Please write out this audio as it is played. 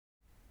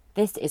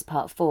This is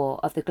part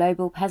 4 of the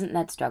Global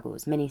Peasant-Led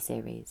Struggles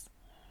mini-series,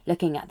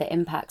 looking at the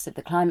impacts of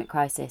the climate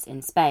crisis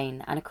in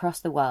Spain and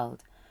across the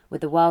world with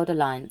the World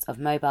Alliance of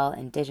Mobile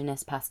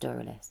Indigenous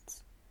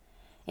Pastoralists.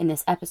 In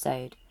this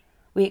episode,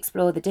 we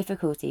explore the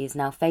difficulties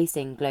now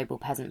facing global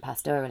peasant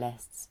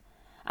pastoralists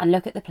and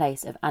look at the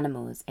place of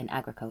animals in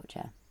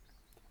agriculture.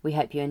 We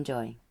hope you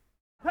enjoy.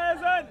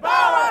 Peasant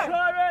power!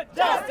 Climate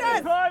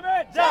justice!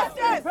 Climate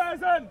justice!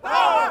 Peasant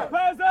power!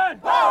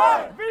 Peasant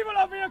power! Viva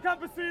la Via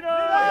Campesina!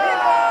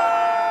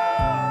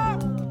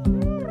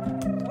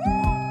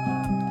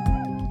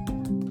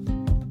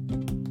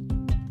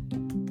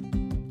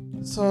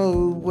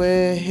 So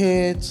we're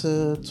here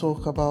to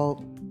talk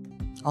about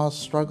our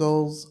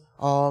struggles,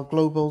 our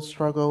global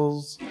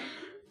struggles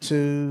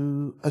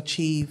to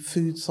achieve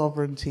food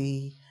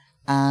sovereignty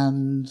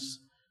and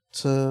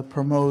to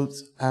promote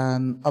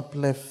and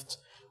uplift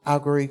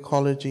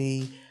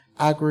agroecology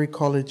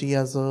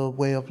as a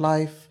way of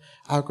life,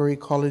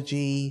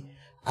 agroecology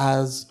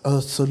as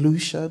a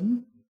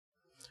solution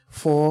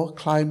for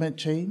climate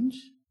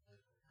change.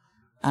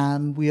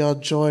 And we are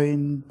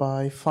joined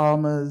by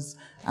farmers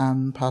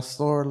and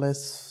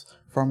pastoralists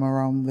from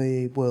around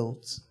the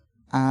world.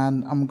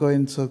 And I'm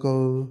going to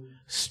go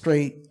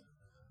straight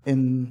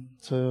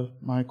into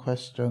my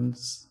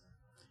questions.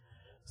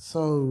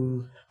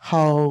 So,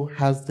 how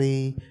has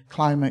the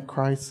climate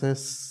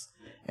crisis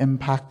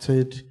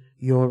impacted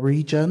your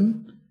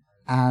region,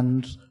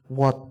 and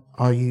what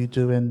are you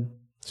doing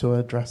to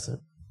address it?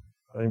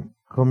 I'm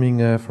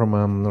coming from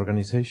an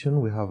organization.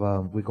 We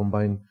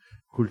combine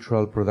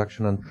cultural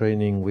production and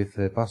training with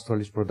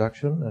pastoralist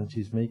production and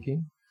cheese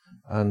making,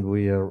 and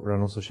we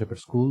run also shepherd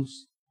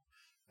schools,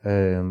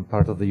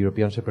 part of the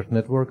European Shepherd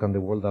Network and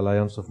the World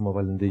Alliance of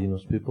Mobile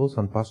Indigenous Peoples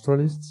and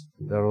Pastoralists.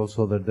 There are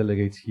also other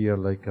delegates here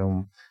like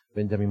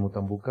Benjamin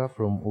Mutambuka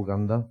from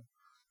Uganda,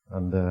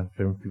 and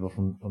people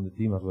from the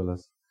team, as well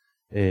as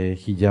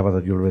Hijaba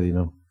that you already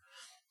know.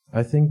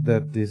 I think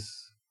that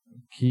this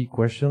key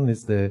question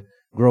is the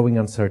growing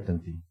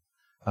uncertainty,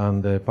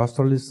 and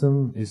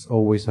pastoralism is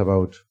always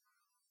about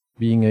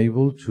being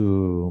able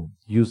to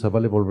use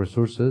available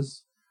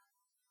resources,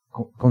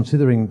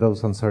 considering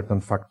those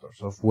uncertain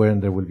factors of when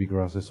there will be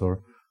grasses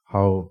or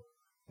how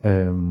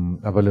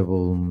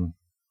available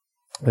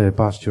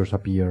pastures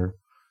appear.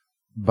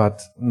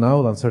 But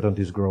now the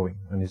uncertainty is growing,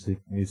 and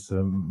it's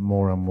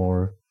more and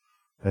more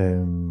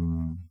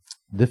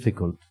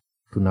difficult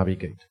to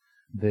navigate.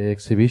 The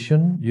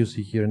exhibition you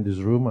see here in this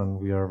room, and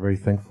we are very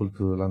thankful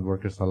to the Land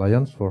Workers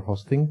Alliance for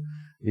hosting,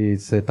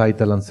 is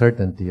titled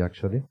Uncertainty,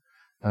 actually,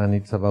 and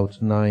it's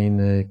about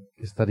 9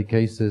 study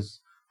cases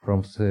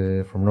from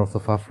north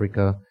of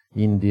Africa,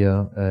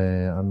 India,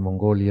 and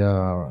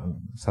Mongolia, and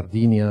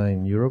Sardinia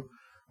in Europe,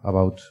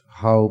 about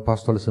how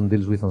pastoralism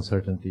deals with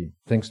uncertainty,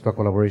 thanks to a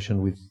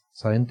collaboration with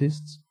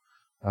scientists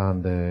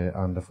and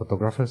the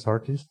photographers,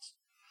 artists.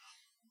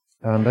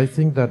 And I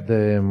think that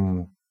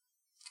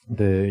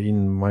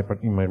in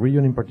my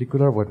region in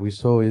particular, what we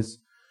saw is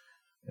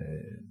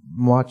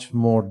much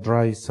more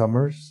dry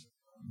summers,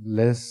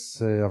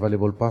 less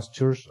available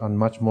pastures, and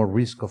much more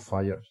risk of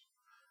fires.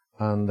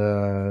 And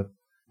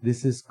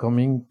this is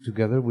coming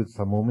together with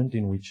a moment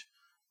in which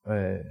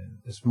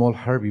small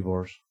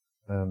herbivores,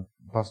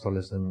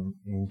 pastoralism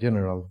in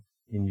general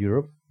in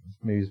Europe,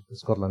 maybe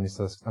Scotland is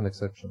an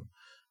exception,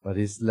 but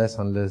it's less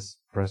and less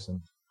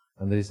present.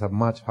 And there is a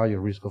much higher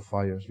risk of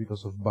fires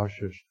because of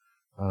bushes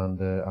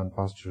and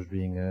pastures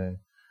being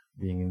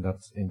in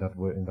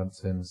that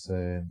sense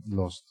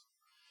lost.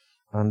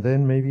 And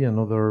then maybe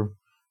another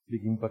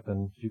big impact,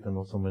 and you can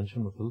also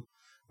mention Othul,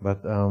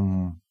 but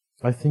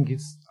I think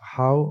it's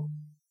how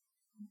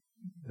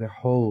the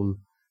whole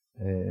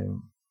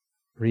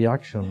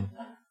reaction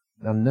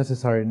and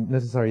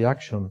necessary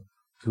action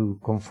to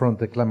confront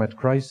the climate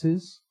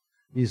crisis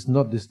is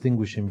not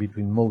distinguishing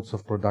between modes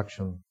of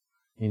production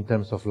in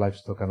terms of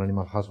livestock and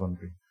animal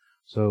husbandry.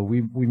 So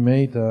we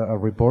made a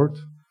report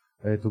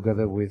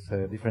together with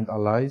different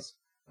allies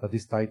that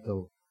is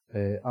titled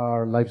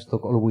Are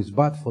Livestock Always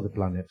Bad for the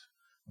Planet?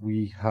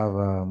 We have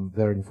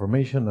their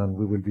information, and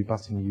we will be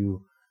passing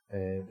you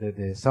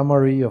the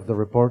summary of the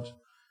report,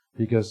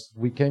 because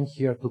we came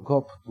here to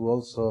COP to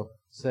also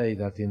say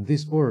that in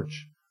this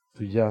urge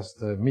to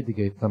just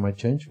mitigate climate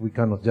change, we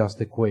cannot just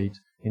equate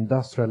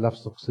industrial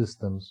livestock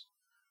systems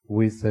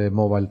with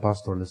mobile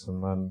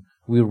pastoralism, and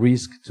we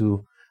risk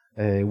to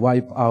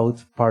wipe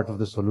out part of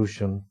the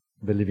solution,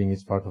 believing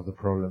it's part of the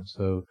problem.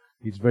 So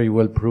it's very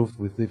well proved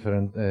with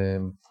different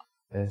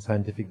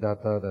scientific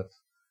data that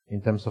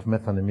in terms of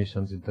methane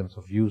emissions, in terms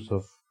of use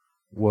of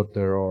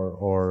water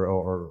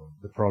or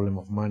the problem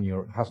of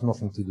manure, has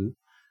nothing to do,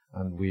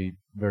 and we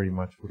very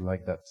much would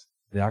like that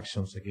the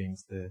actions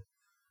against the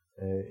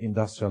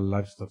industrial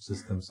livestock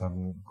systems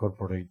and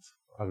corporate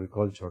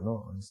agriculture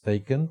is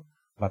taken,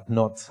 but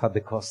not at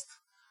the cost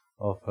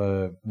of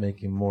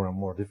making more and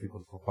more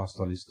difficult for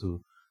pastoralists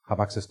to have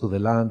access to the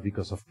land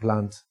because of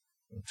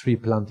tree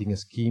planting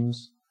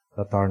schemes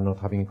that are not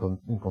having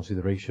in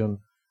consideration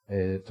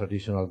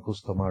traditional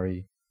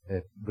customary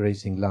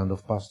grazing land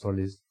of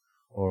pastoralists,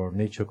 or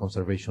nature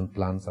conservation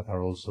plans that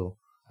are also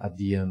at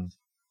the end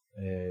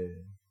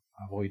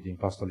avoiding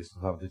pastoralists to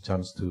have the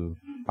chance to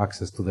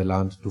access to the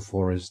land, to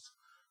forest,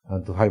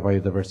 and to high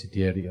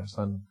biodiversity areas.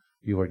 And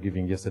you were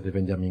giving yesterday,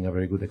 Benjamin, a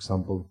very good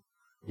example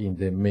in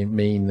the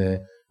main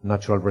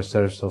natural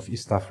reserves of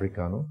East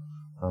Africa, no?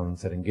 And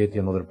Serengeti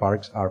and other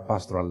parks are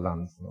pastoral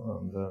land, no?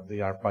 And they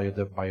are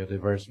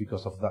biodiverse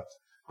because of that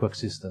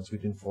coexistence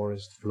between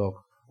forest, flock,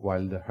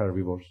 wild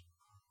herbivores.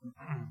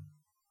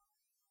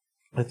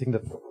 I think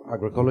that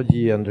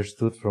agroecology,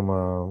 understood from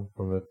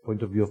the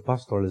point of view of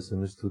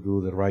pastoralism, is to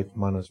do the right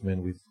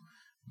management with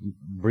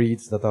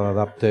breeds that are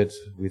adapted,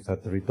 with a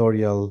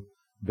territorial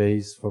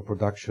base for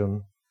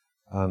production,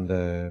 and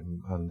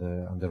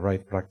the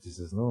right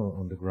practices, no,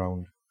 on the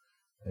ground.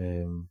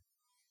 And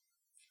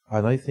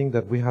I think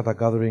that we had a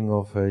gathering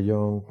of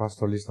young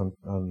pastoralists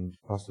and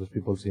pastoralist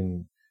peoples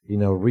in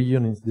our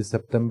region in this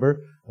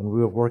September, and we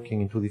were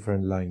working in two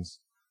different lines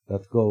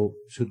that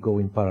should go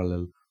in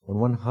parallel. On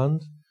one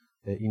hand,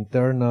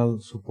 internal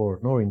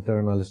support, no,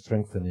 internal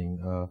strengthening.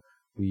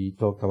 We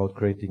talked about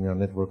creating a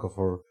network of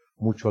our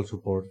mutual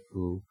support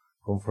to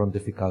confront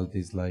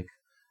difficulties like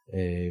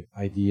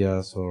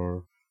ideas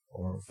or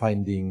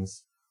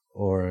findings,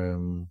 or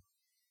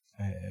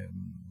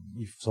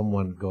if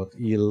someone got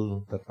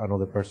ill, that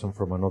another person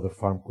from another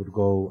farm could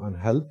go and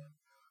help.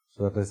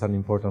 So that is an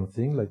important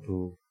thing, like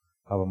to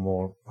have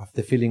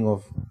the feeling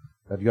of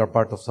that you are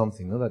part of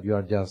something, no? That you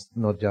are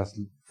not just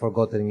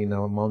forgotten in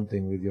a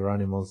mountain with your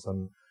animals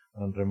and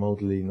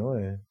remotely,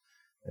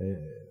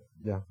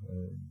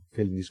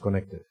 feeling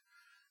disconnected.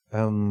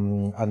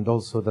 And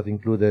also that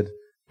included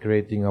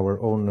creating our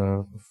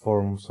own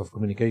forms of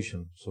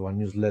communication, so a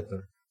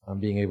newsletter, and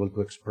being able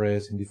to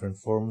express in different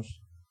forms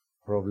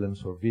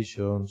problems or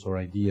visions or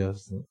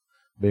ideas, no?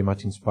 Very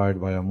much inspired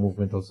by a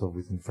movement also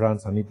within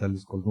France and Italy.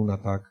 It's called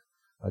Nunatak,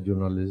 a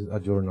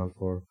journal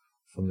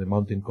from the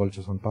mountain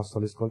cultures and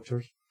pastoralist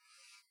cultures.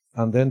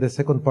 And then the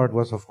second part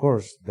was, of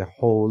course, the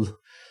whole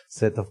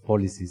set of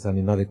policies and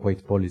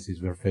inadequate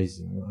policies we're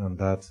facing, and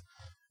that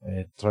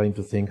trying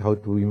to think how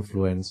to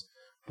influence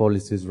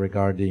policies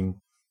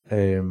regarding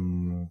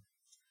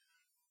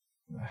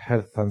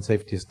health and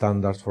safety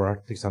standards for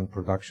artisan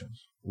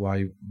productions.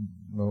 Why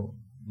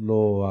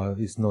law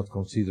is not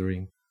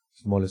considering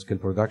small-scale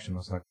production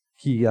as a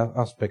key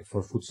aspect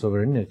for food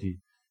sovereignty,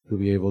 to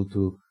be able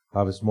to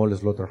have small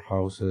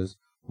slaughterhouses,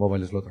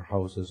 mobile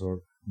slaughterhouses,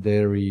 or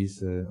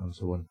dairies, and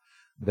so on.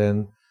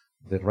 Then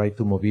the right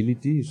to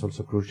mobility is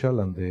also crucial,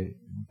 and the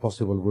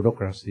possible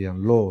bureaucracy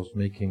and laws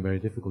making very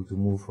difficult to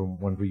move from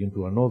one region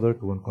to another,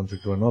 to one country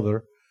to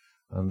another.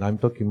 And I'm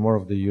talking more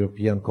of the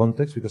European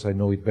context because I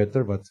know it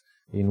better, but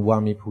in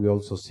WAMIP we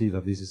also see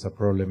that this is a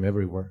problem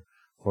everywhere.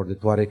 For the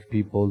Tuareg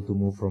people to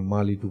move from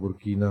Mali to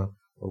Burkina,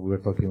 or we were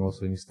talking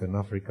also in Eastern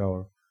Africa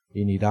or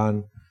in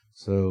Iran.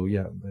 So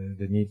yeah,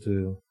 they need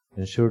to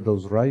ensure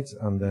those rights.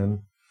 And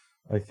then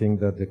I think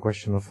that the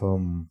question of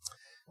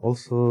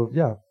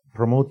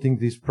promoting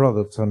these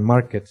products and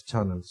market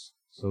channels.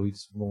 So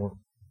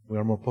we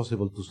are more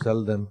possible to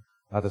sell them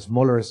at a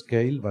smaller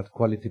scale, but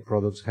quality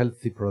products,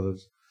 healthy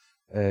products,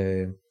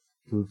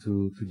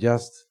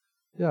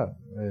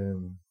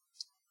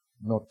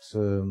 not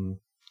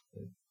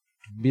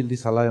build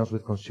this alliance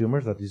with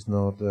consumers that is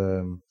not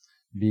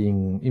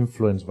being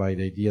influenced by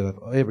the idea that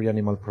every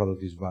animal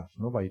product is bad,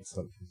 no, by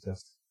itself. It's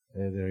just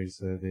there is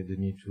the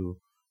need to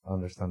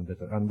understand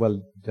better. And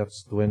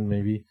just to end,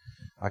 maybe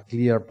a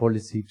clear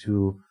policy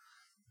to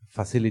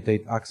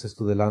facilitate access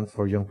to the land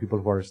for young people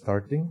who are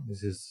starting.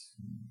 This is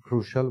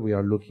crucial. We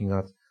are looking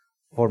at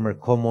former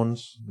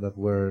commons that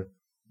were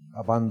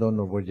abandoned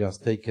or were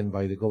just taken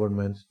by the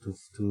government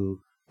to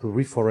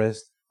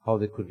reforest, how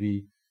they could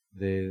be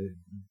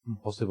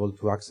possible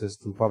to access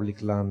to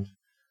public land,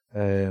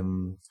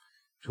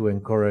 to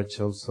encourage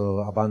also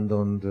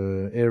abandoned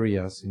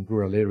areas in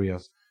rural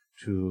areas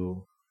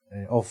to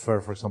offer,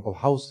 for example,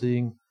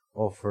 housing,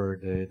 offer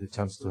the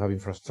chance to have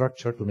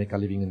infrastructure to make a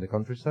living in the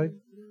countryside.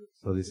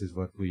 So this is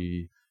what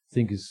we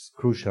think is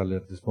crucial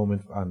at this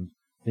moment, and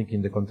think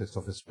in the context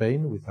of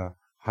Spain, with a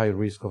high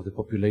risk of the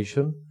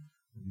population.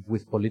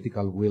 With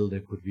political will,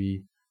 there could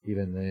be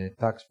even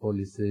tax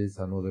policies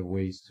and other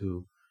ways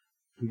to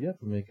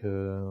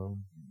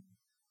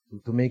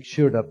make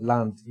sure that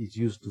land is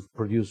used to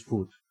produce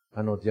food,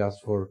 and not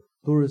just for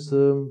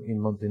tourism in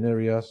mountain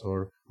areas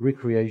or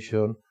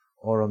recreation,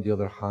 or on the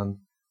other hand,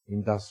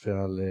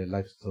 industrial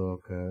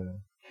livestock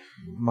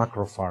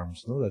macro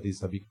farms. No, that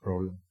is a big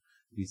problem.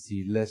 We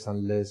see less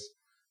and less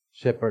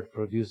shepherd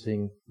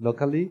producing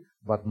locally,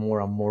 but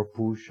more and more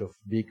push of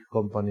big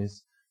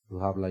companies to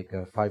have like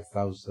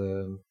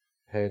 5,000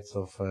 heads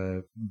of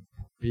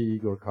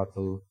pig or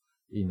cattle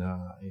in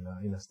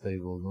a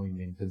stable,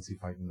 in an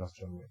intensified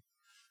industrial way.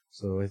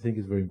 So I think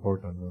it's very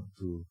important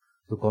to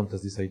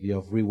contest this idea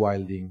of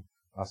rewilding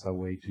as a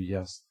way to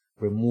just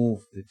remove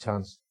the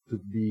chance to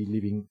be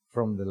living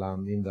from the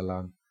land, in the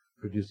land,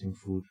 producing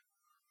food,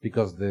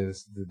 because the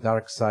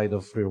dark side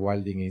of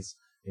rewilding is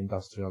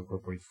industrial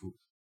corporate food.